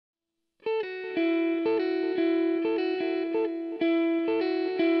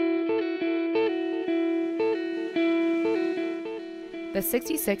The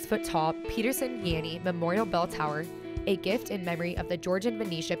 66-foot-tall Peterson-Yanney Memorial Bell Tower, a gift in memory of the George and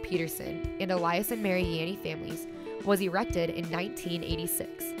Venetia Peterson and Elias and Mary Yanney families, was erected in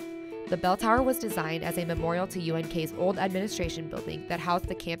 1986. The bell tower was designed as a memorial to UNK's old administration building that housed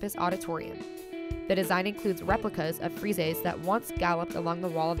the campus auditorium. The design includes replicas of friezes that once galloped along the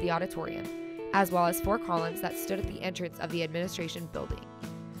wall of the auditorium, as well as 4 columns that stood at the entrance of the administration building.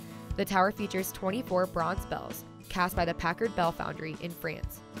 The tower features 24 bronze bells, cast by the Packard Bell Foundry in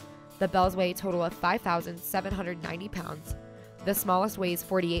France. The bells weigh a total of 5,790 pounds. The smallest weighs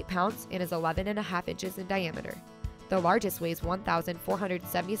 48 pounds and is 11.5 inches in diameter. The largest weighs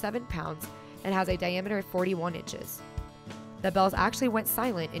 1,477 pounds and has a diameter of 41 inches. The bells actually went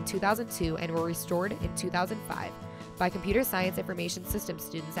silent in 2002 and were restored in 2005 by computer science information systems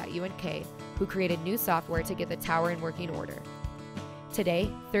students at UNK who created new software to get the tower in working order.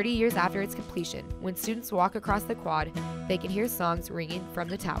 Today, 30 years after its completion, when students walk across the quad, they can hear songs ringing from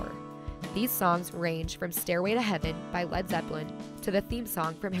the tower. These songs range from Stairway to Heaven by Led Zeppelin to the theme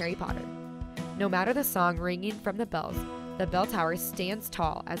song from Harry Potter. No matter the song ringing from the bells, the bell tower stands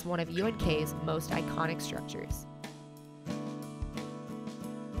tall as one of UNK's most iconic structures.